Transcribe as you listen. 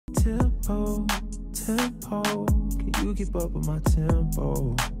tempo, tempo. Can you keep up with my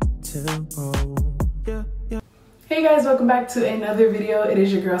tempo, tempo? Yeah, yeah. Hey guys, welcome back to another video. It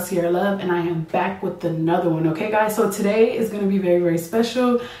is your girl Sierra Love and I am back with another one. Okay guys, so today is going to be very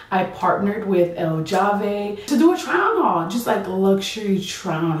special. I partnered with ELJ Ave to do a try on haul, just like a luxury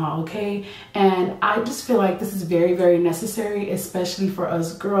try on haul, okay? And I just feel like this is very necessary, especially for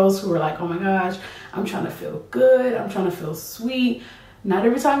us girls who are like, oh my gosh, I'm trying to feel good, I'm trying to feel sweet. Not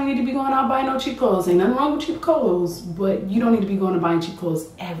every time you need to be going out buying no cheap clothes. Ain't nothing wrong with cheap clothes, but you don't need to be going to buying cheap clothes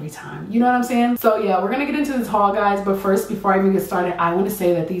every time. You know what I'm saying? So yeah, we're gonna get into this haul, guys. But first, before I even get started, I want to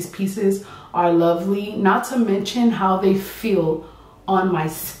say that these pieces are lovely. Not to mention how they feel on my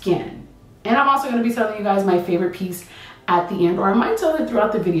skin. And I'm also gonna be telling you guys my favorite piece at the end, or I might tell it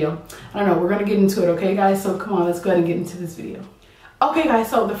throughout the video. I don't know. We're gonna get into it, okay, guys? So come on, let's go ahead and get into this video. Okay guys,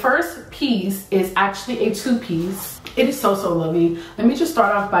 so the first piece is actually a two-piece. It is so lovely. Let me just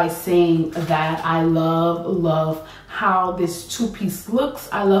start off by saying that I love how this two-piece looks.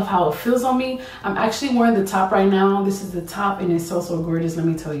 I love how it feels on me. I'm actually wearing the top right now. This is the top and it's so gorgeous. Let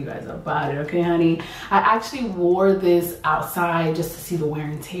me tell you guys about it, okay honey? I actually wore this outside just to see the wear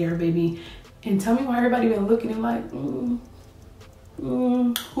and tear, baby. And tell me why everybody been looking and like,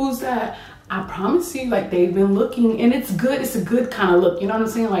 who's that? I promise you, like, they've been looking, and it's good. It's a good kind of look. You know what I'm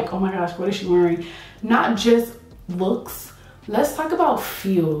saying? Like, oh my gosh, what is she wearing? Not just looks. Let's talk about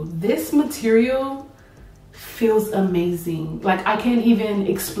feel. This material feels amazing. Like, I can't even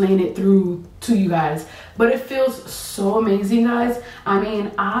explain it through to you guys, but it feels so amazing, guys. I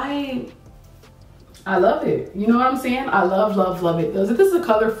mean, I love it. You know what I'm saying? I love it. This is the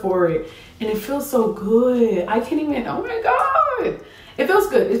color for it, and it feels so good. I can't even, oh my God. It feels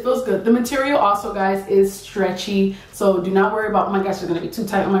good. It feels good. The material also, guys, is stretchy. So do not worry about, oh my gosh, it's going to be too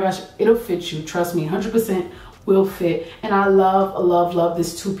tight. Oh my gosh, it'll fit you. Trust me, 100% will fit. And I love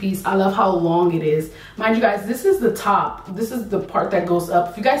this two-piece. I love how long it is. Mind you guys, this is the top. This is the part that goes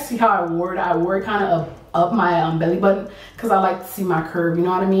up. If you guys see how I wore it kind of up my belly button because I like to see my curve. You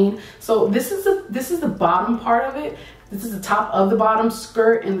know what I mean? So this is the bottom part of it. This is the top of the bottom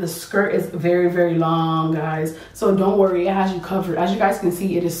skirt, and the skirt is very long, guys. So don't worry, it has you covered. As you guys can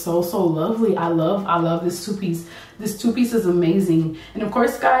see, it is so lovely. I love this two-piece. This two-piece is amazing. And of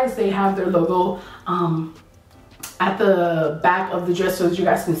course, guys, they have their logo at the back of the dress so that you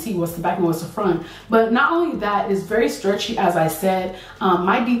guys can see what's the back and what's the front. But not only that, it's very stretchy, as I said.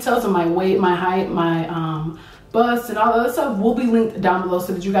 My details of my weight, my height, my bust and all the other stuff will be linked down below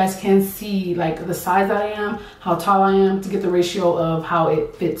so that you guys can see like the size that I am, how tall I am, to get the ratio of how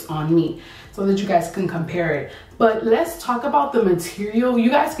it fits on me so that you guys can compare it. But let's talk about the material. You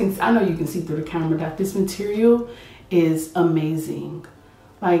guys can, I know you can see through the camera that this material is amazing.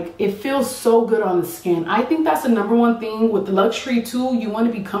 Like, it feels so good on the skin. I think that's the #1 thing with the luxury too. You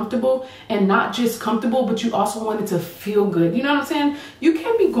want to be comfortable, and not just comfortable, but you also want it to feel good. You know what I'm saying? You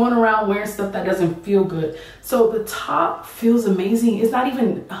can't be going around wearing stuff that doesn't feel good. So the top feels amazing. It's not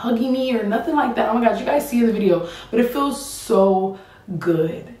even hugging me or nothing like that. Oh my gosh, you guys see in the video, but it feels so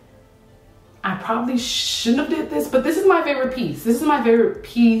good. I probably shouldn't have did this, but this is my favorite piece. This is my favorite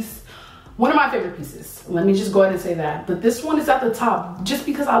piece. One of my favorite pieces. Let me just go ahead and say that. But this one is at the top just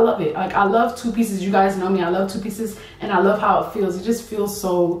because I love it. Like, I love two pieces. You guys know me. I love two pieces, and I love how it feels. It just feels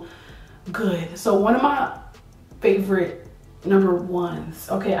so good. So one of my favorite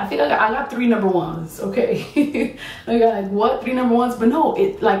 #1s. Okay, I think I got 3 #1s. Okay, I got like what 3 #1s, but no,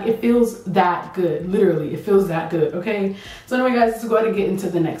 it feels that good. Literally, it feels that good. Okay, so anyway, guys, let's go ahead and get into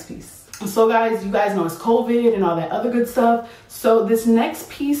the next piece. So guys, you guys know it's COVID and all that other good stuff. So this next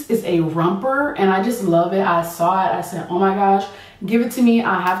piece is a romper, and I just love it. I saw it, I said, oh my gosh, give it to me.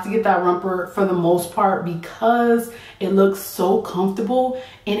 I have to get that romper for the most part because it looks so comfortable,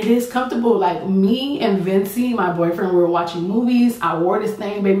 and it is comfortable. Like, me and Vincey, my boyfriend, we were watching movies. I wore this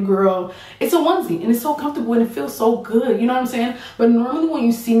thing, baby girl. It's a onesie, and it's so comfortable, and it feels so good. You know what I'm saying? But normally when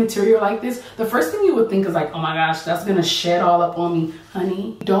you see material like this, the first thing you would think is like, oh my gosh, that's gonna shed all up on me.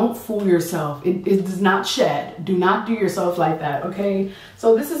 Honey, don't fool yourself. It does not shed. Do not do yourself like that, okay?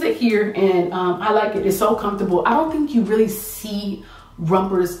 So this is it here, and I like it. It's so comfortable. I don't think you really see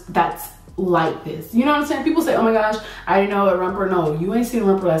rompers that's like this. You know what I'm saying? People say, oh my gosh, I didn't know a romper. No, you ain't seen a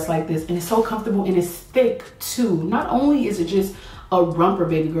romper that's like this, and it's so comfortable, and it's thick too. Not only is it just a romper,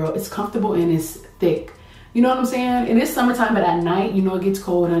 baby girl, it's comfortable and it's thick. You know what I'm saying? It is summertime, but at night, you know, it gets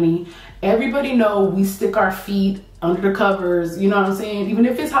cold, honey. Everybody know we stick our feet under the covers, you know what I'm saying? Even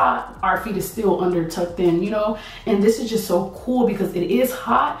if it's hot, our feet is still under tucked in, you know? And this is just so cool because it is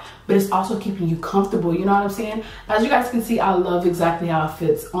hot, but it's also keeping you comfortable, you know what I'm saying? As you guys can see, I love exactly how it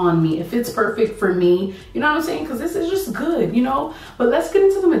fits on me. It fits perfect for me, you know what I'm saying? Because this is just good, you know? But let's get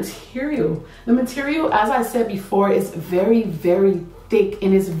into the material. The material, as I said before, is very, very thick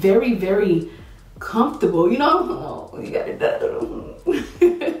and is very, very comfortable, you know? Oh, you got it done.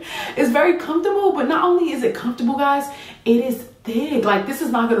 It's very comfortable, but not only is it comfortable, guys, it is thick. Like, this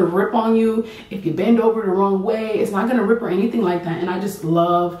is not gonna rip on you if you bend over the wrong way. It's not gonna rip or anything like that. And I just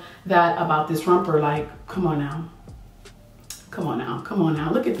love that about this romper. Like, come on now, come on now, come on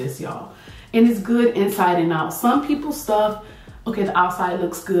now. Look at this, y'all. And it's good inside and out. Some people's stuff, okay, the outside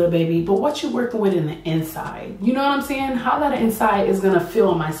looks good, baby, but what you working with in the inside, you know what I'm saying? How that inside is gonna feel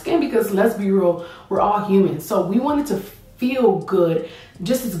on my skin, because let's be real, we're all human. So we want it to feel good,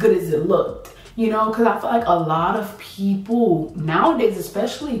 just as good as it looked, you know? Because I feel like a lot of people nowadays,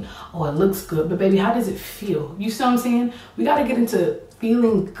 especially, oh, it looks good, but baby, how does it feel? You see what I'm saying? We got to get into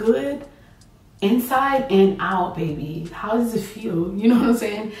feeling good inside and out, baby. How does it feel? You know what I'm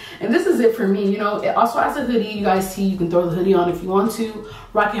saying? And this is it for me. You know, it also has a hoodie. You guys see, you can throw the hoodie on if you want to,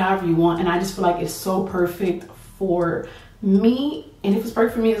 rock it however you want. And I just feel like it's so perfect for me. And if it's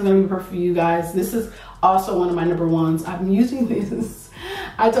perfect for me, it's gonna be perfect for you guys. This is also one of my number ones. I've been using this.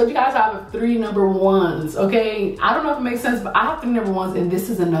 I told you guys I have 3 number ones, okay? I don't know if it makes sense, but I have 3 number ones, and this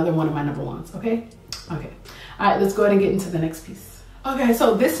is another one of my number ones, okay? Okay. All right, let's go ahead and get into the next piece. Okay,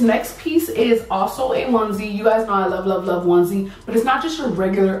 so this next piece is also a onesie. You guys know I love, love, love onesie, but it's not just your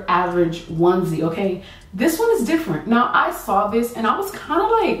regular average onesie, okay? This one is different. Now, I saw this and I was kind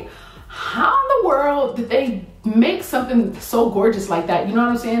of like, how in the world did they make something so gorgeous like that? You know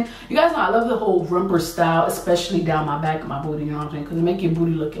what I'm saying? You guys know I love the whole romper style, especially down my back of my booty, you know what I'm saying? Because it make your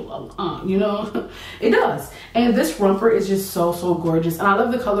booty look, you know? It does. And this romper is just so, so gorgeous. And I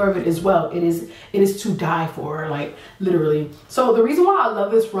love the color of it as well. It is to die for, like, literally. So the reason why I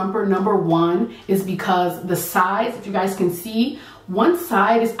love this romper, number one, is because the sides, if you guys can see, one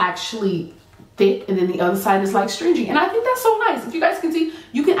side is actually thick and then the other side is like stringy, and I think that's so nice. If you guys can see,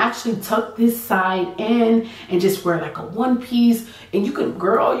 you can actually tuck this side in and just wear like a one piece, and you can,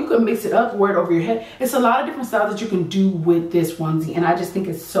 girl, you can mix it up, wear it over your head. It's a lot of different styles that you can do with this onesie, and I just think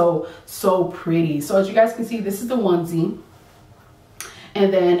it's so, so pretty. So as you guys can see, this is the onesie,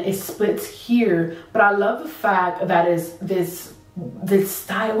 and then it splits here, but I love the fact that is this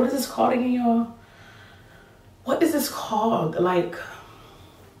style. What is this called again, y'all? What is this called? Like,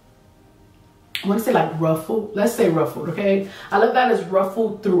 I want to say like ruffled. Let's say ruffled, okay? I love that it's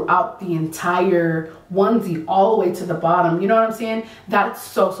ruffled throughout the entire onesie, all the way to the bottom. You know what I'm saying? That's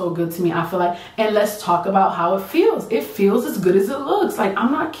so, so good to me, I feel like. And let's talk about how it feels. It feels as good as it looks. Like,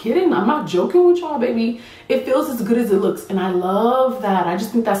 I'm not kidding. I'm not joking with y'all, baby. It feels as good as it looks. And I love that. I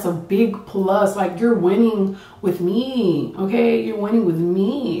just think that's a big plus. Like, you're winning with me, okay? You're winning with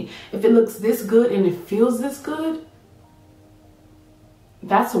me. If it looks this good and it feels this good,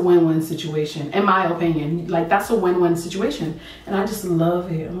 that's a win-win situation, in my opinion. Like, that's a win-win situation, and I just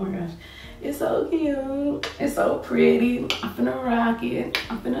love it. Oh my gosh, it's so cute, it's so pretty. I'm finna rock it.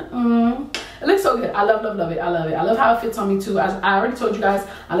 I'm finna it looks so good. I love, love, love it. I love it. I love how it fits on me too. I already told you guys,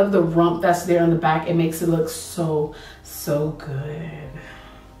 I love the rump that's there on the back. It makes it look so, so good.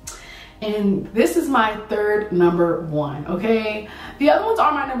 And this is my 3rd number one, okay? The other ones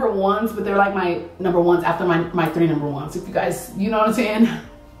are my number ones, but they're like my number ones after my 3 number ones. If you guys, you know what I'm saying?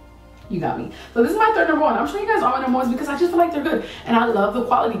 You got me. So this is my 3rd number one. I'm showing you guys all my number ones because I just feel like they're good. And I love the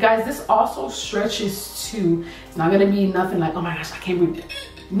quality. Guys, this also stretches too. It's not gonna be nothing like, oh my gosh, I can't breathe.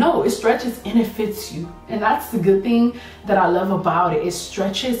 No, it stretches and it fits you. And that's the good thing that I love about it. It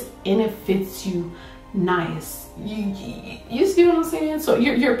stretches and it fits you nice. You see what I'm saying? So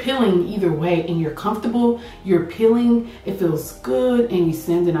you're peeling either way, and you're comfortable, you're peeling, it feels good, and you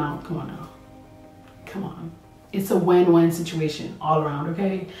send it out. Come on now, come on. It's a win-win situation all around,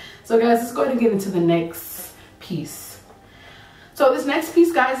 okay? So guys, let's go ahead and get into the next piece. So this next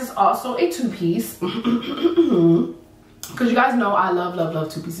piece, guys, is also a 2-piece. Because you guys know I love, love,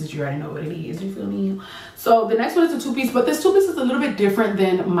 love 2-pieces. You already know what it is, you feel me? So the next one is a 2-piece, but this 2-piece is a little bit different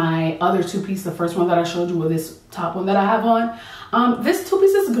than my other 2-piece, the first one that I showed you, or this top one that I have on. This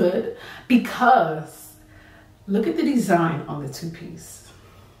 2-piece is good because look at the design on the 2-piece.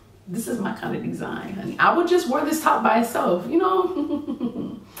 This is my kind of design, honey. I would just wear this top by itself, you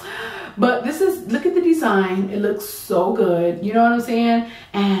know. But this is, look at the design. It looks so good, you know what I'm saying?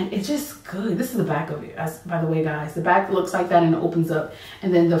 And it's just good. This is the back of it, by the way, guys. The back looks like that and it opens up.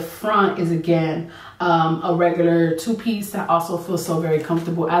 And then the front is, again, a regular two-piece that also feels so very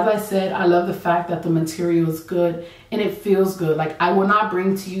comfortable. As I said, I love the fact that the material is good and it feels good. Like, I will not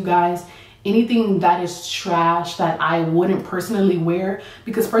bring to you guys anything that is trash that I wouldn't personally wear,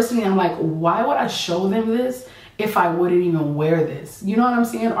 because personally I'm like, why would I show them this if I wouldn't even wear this? You know what I'm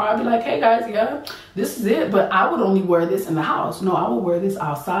saying? Or I'd be like, hey guys, yeah, this is it, but I would only wear this in the house. No, I would wear this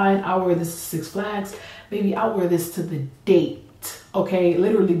outside. I'll wear this to Six Flags. Baby, I'll wear this to the date. Okay,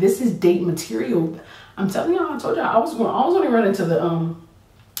 literally, this is date material. I'm telling y'all, I told y'all, I was only running to the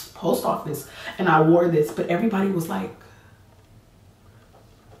post office and I wore this, but everybody was like,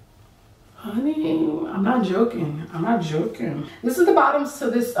 honey, I'm not joking. I'm not joking. This is the bottoms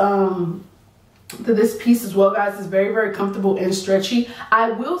to this piece as well, guys. It's very, very comfortable and stretchy. I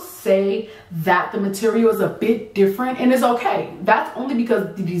will say that the material is a bit different, and it's okay. That's only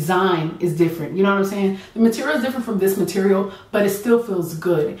because the design is different. You know what I'm saying? The material is different from this material, but it still feels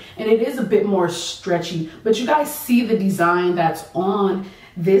good. And it is a bit more stretchy. But you guys see the design that's on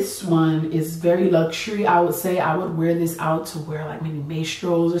this one is very luxury. I would say I would wear this out to wear like maybe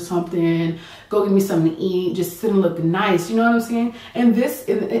maestros or something, go get me something to eat, just sit and look nice, you know what I'm saying? And this,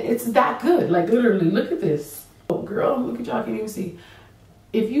 it's that good. Like, literally, look at this. Oh girl, look at y'all, can't even see.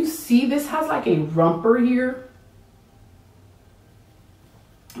 If you see, this has like a rumper here.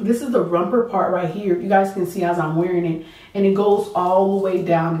 This is the rumper part right here. You guys can see as I'm wearing it, and it goes all the way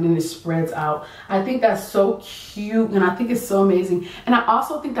down and then it spreads out. I think that's so cute, and I think it's so amazing. And I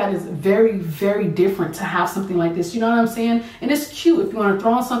also think that is very, very different to have something like this. You know what I'm saying? And it's cute. If you want to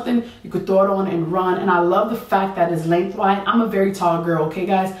throw on something, you could throw it on and run. And I love the fact that it's lengthwise. I'm a very tall girl, okay,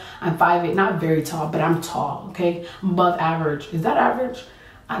 guys? I'm 5'8", not very tall, but I'm tall, okay? I'm above average. Is that average?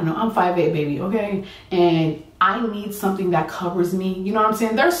 I don't know. I'm 5'8", baby, okay? And I need something that covers me. You know what I'm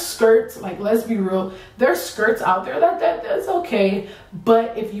saying? There's skirts, like, let's be real. There's skirts out there that's okay.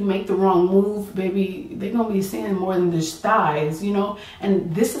 But if you make the wrong move, baby, they're going to be seeing more than just thighs, you know?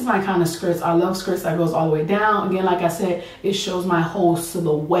 And this is my kind of skirts. I love skirts that goes all the way down. Again, like I said, it shows my whole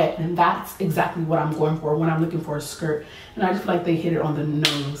silhouette. And that's exactly what I'm going for when I'm looking for a skirt. And I just feel like they hit it on the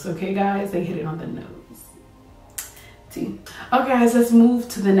nose. Okay, guys? They hit it on the nose. Okay, guys, let's move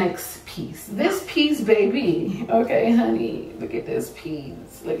to the next piece. This piece, baby. Okay, honey, look at this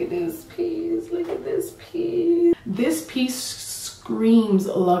piece. Look at this piece. Look at this piece. This piece screams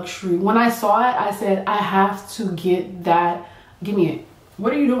luxury. When I saw it, I said, I have to get that. Give me it.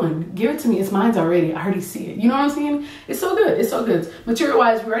 What are you doing? Give it to me. It's mine already. I already see it. You know what I'm saying? It's so good. It's so good.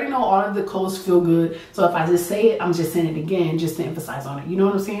 Material-wise, we already know all of the clothes feel good. So if I just say it, I'm just saying it again just to emphasize on it. You know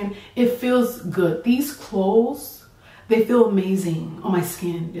what I'm saying? It feels good. These clothes, they feel amazing on my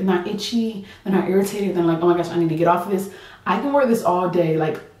skin. They're not itchy. They're not irritated. They're like, oh my gosh, I need to get off of this. I can wear this all day,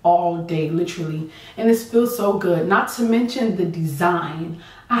 like all day, literally. And this feels so good. Not to mention the design.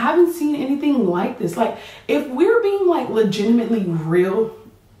 I haven't seen anything like this. Like, if we're being like legitimately real,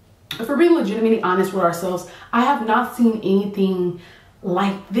 if we're being legitimately honest with ourselves, I have not seen anything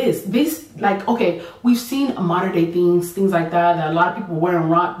like this. This, like, okay, we've seen modern day things like that a lot of people wear and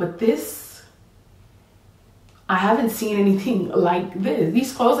rock, but this, I haven't seen anything like this.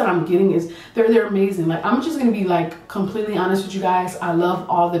 These clothes that I'm getting they're amazing. Like, I'm just gonna be like completely honest with you guys. I love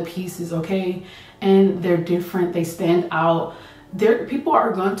all the pieces, okay? And they're different, they stand out. People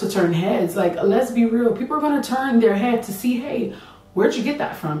are going to turn heads. Like, let's be real. People are gonna turn their head to see, hey, where'd you get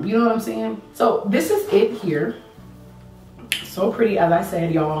that from? You know what I'm saying? So this is it here. So pretty, as I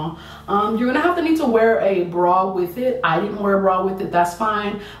said, y'all. You're gonna have to need to wear a bra with it. I didn't wear a bra with it, that's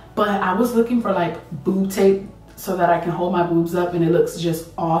fine. But I was looking for like boob tape so that I can hold my boobs up, and it looks just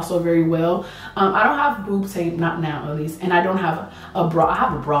also very well. I don't have boob tape, not now at least, and I don't have a bra. I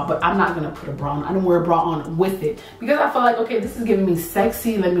have a bra, but I'm not gonna put a bra on. I don't wear a bra on with it because I feel like, okay, this is giving me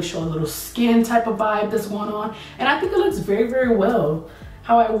sexy, let me show a little skin type of vibe that's going on. And I think it looks very, very well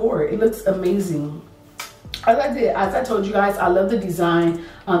how I wore it. It looks amazing. As I told you guys, I love the design.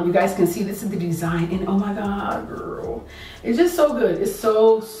 You guys can see this is the design, and oh my God, girl, it's just so good. It's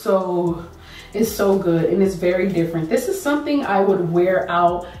so good, and it's very different. This is something I would wear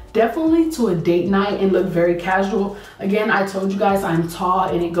out definitely to a date night and look very casual. Again, I told you guys I'm tall,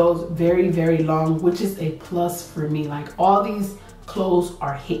 and it goes very, very long, which is a plus for me. Like, all these clothes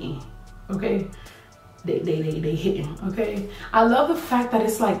are hitting, okay? They hitting, okay? I love the fact that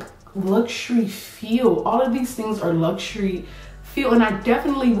it's like luxury feel. All of these things are luxury feel, and I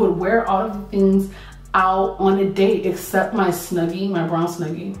definitely would wear all of the things out on a date, except my Snuggie, my brown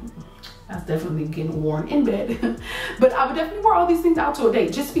Snuggie. That's definitely getting worn in bed. But I would definitely wear all these things out to a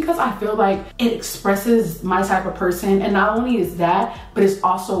date, just because I feel like it expresses my type of person. And not only is that, but it's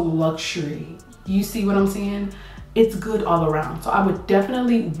also luxury. You see what I'm saying? It's good all around. So I would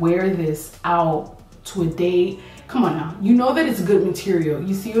definitely wear this out to a date. Come on now, you know that it's good material.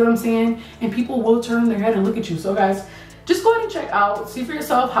 You see what I'm saying? And people will turn their head and look at you. So guys, just go ahead and check out, see for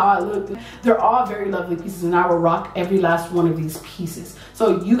yourself how I look. They're all very lovely pieces, and I will rock every last one of these pieces.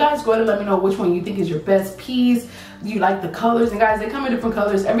 So you guys go ahead and let me know which one you think is your best piece. You like the colors, and guys, they come in different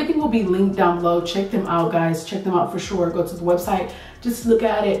colors. Everything will be linked down below. Check them out, guys. Check them out for sure. Go to the website, just look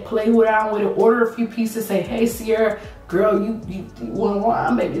at it, play around with it, order a few pieces. Say, hey Sierra, girl, you want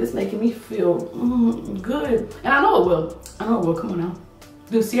one, baby? This making me feel good, and I know it will. I know it will. Come on now.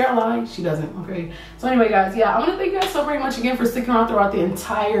 Do Sierra lie? She doesn't. Okay. So anyway, guys, yeah, I want to thank you guys so very much again for sticking around throughout the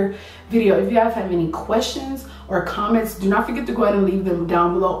entire video. If you guys have any questions or comments, do not forget to go ahead and leave them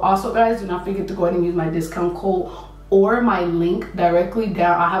down below. Also, guys, do not forget to go ahead and use my discount code or my link directly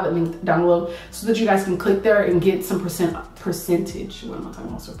down. I have it linked down below so that you guys can click there and get some percentage. What am I talking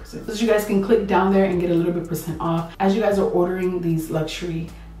about? So percent. So that you guys can click down there and get a little bit % off as you guys are ordering these luxury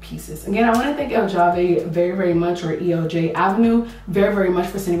pieces. Again, I want to thank ELJ Ave very, very much, or ELJ Avenue, very, very much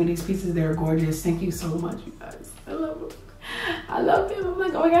for sending me these pieces. They're gorgeous. Thank you so much, you guys. I love them. I love them. I'm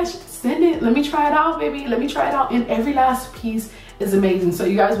like, oh my gosh, send it. Let me try it out, baby. Let me try it out. And every last piece is amazing. So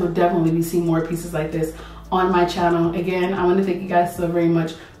you guys will definitely be seeing more pieces like this on my channel. Again, I want to thank you guys so very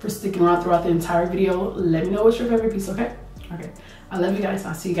much for sticking around throughout the entire video. Let me know what's your favorite piece, okay? Okay. I love you guys.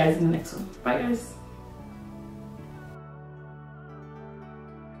 I'll see you guys in the next one. Bye, guys.